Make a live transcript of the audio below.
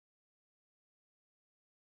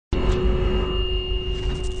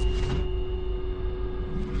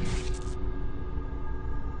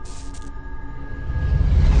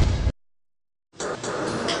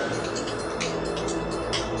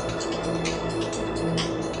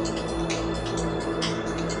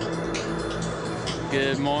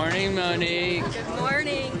Good morning, Monique. Good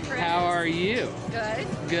morning, Chris. How are you? Good.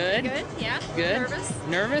 Good? Good, yeah. Good? Nervous?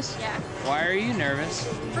 Nervous? Yeah. Why are you nervous?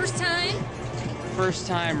 First time? First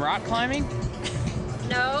time rock climbing?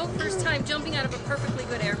 No, first time jumping out of a perfectly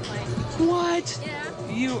good airplane. What? Yeah.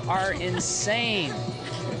 You are insane.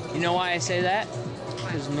 You know why I say that?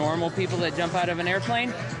 Because normal people that jump out of an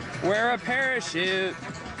airplane wear a parachute.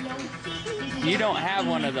 You don't have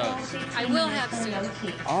one of those. I will have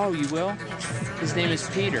soon. Oh, you will? His name is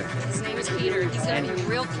Peter. His name is Peter. He's going to be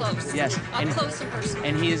real close. Yes. Up close and personal.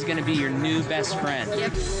 And he is going to be your new best friend.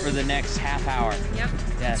 Yep. For the next half hour. Yep.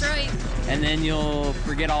 Yes. That's right. And then you'll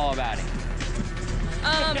forget all about him.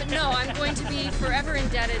 No, I'm going to be forever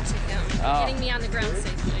indebted to him for getting me on the ground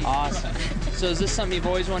safely. Awesome. So is this something you've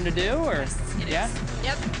always wanted to do, or? Yes, it Yeah? is.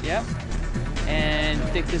 Yep. Yep. And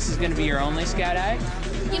think this is going to be your only skydive?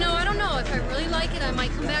 You know, I don't know. If I really like it, I might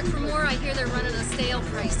come back for more. I hear they're running a sale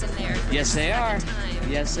price in there. Yes, they are.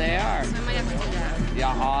 Yes, they are. So I might have to do that. Yeah,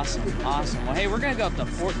 awesome, awesome. Well, hey, we're going to go up to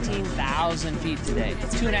 14,000 feet today.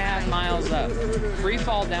 2.5 miles up. Free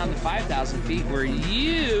fall down to 5,000 feet where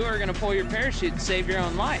you are going to pull your parachute and save your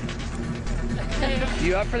own life. Okay.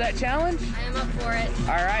 You up for that challenge? I am up for it.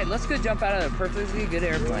 All right, let's go jump out of a perfectly good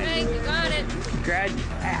airplane. Okay, you got it.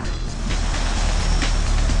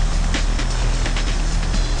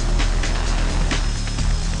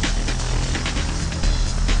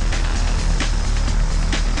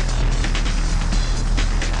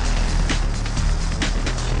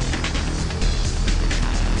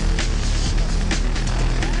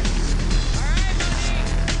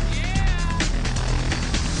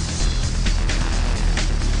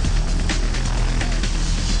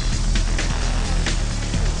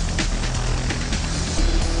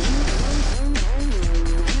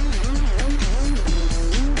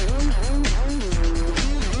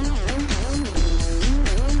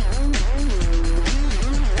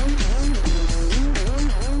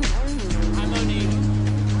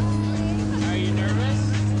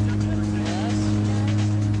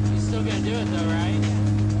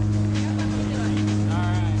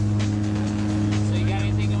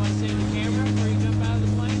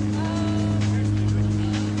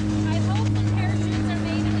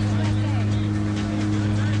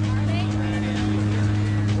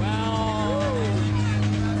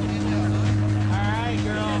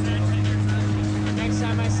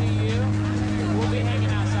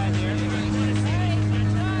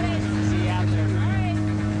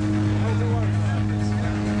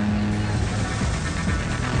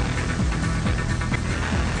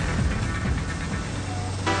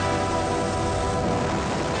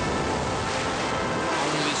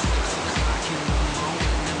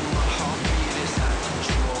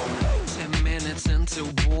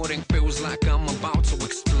 Boarding feels like I'm about to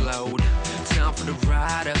explode. Time for the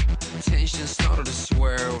ride up, tension started to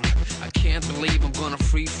swirl. I can't believe I'm gonna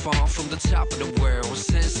free fall from the top of the world.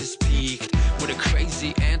 Senses peaked with a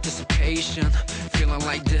crazy anticipation. Feeling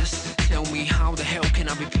like this, tell me how the hell can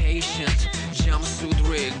I be patient? Jumpsuit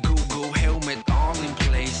rig, Google helmet all in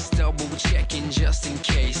place. Double checking just in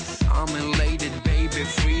case. I'm elated, baby,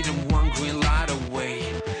 freedom one green light away.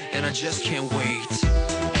 And I just can't wait.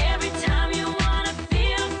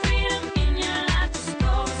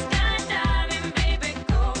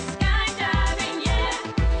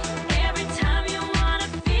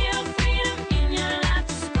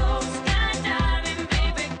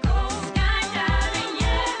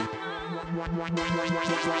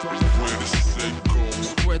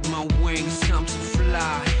 Spread my wings, time to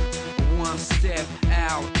fly. One step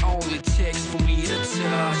out, all it takes for me to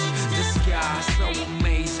touch the sky. So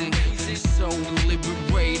amazing, so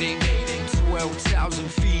liberating. 12,000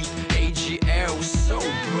 feet, AGL, so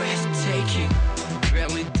breathtaking.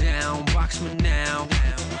 Belly down, box me now.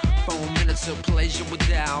 4 minutes of pleasure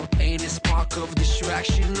without any spark of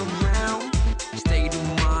distraction around. State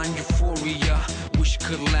of mind, euphoria, wish it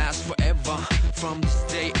could last forever. From this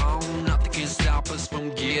day on, nothing can stop us from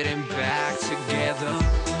getting back together.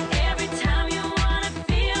 Every time you wanna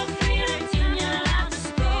feel freedom in your life,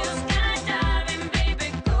 just go skydiving,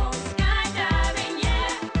 baby, go skydiving,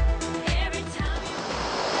 yeah. Every time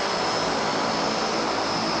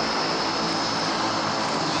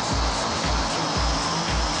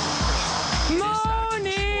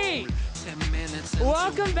Monique!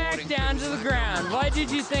 Welcome back down to the ground. What did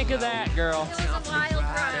you think of that, girl? It was a wild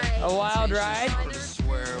ride. A wild ride?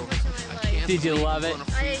 Did you love it?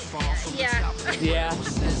 Yeah. Yeah?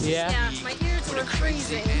 Yeah? Yeah, my ears were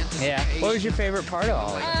freezing. Yeah. What was your favorite part of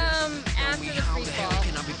all of it? After the free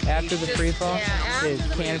fall. After the free fall? Yeah, after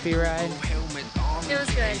The canopy ride? It was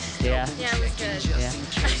good. Yeah? Yeah, it was good. Yeah.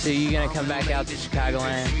 So you gonna come back out to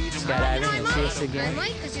Chicagoland skydiving and see us I again?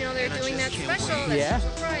 might, because you know they're doing that special. That Yeah.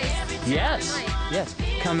 special price. Yes. I might. Yes.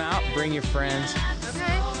 Come out, bring your friends,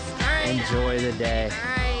 Okay. All right. enjoy the day.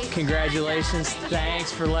 All right. Congratulations.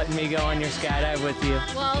 Thanks for letting me go on your skydive with you.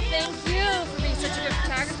 Well, thank you for being such a good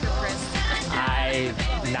photographer,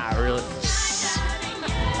 Chris. Not really.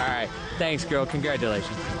 All right. Thanks, girl.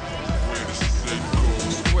 Congratulations.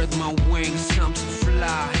 Spread my wings, time to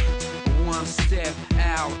fly. One step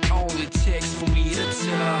out, all it takes for me to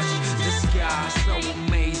touch the sky. So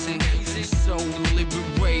amazing, so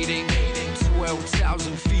liberating.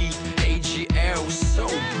 12,000 feet, AGL, so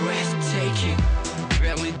breathtaking.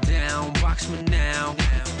 Belly down, box me now.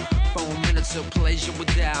 4 minutes of pleasure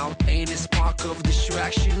without any spark of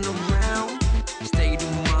distraction around. State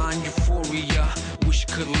of mind, euphoria, wish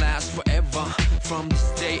it could last forever. From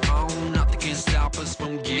this day on, nothing can stop us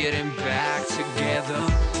from getting back together.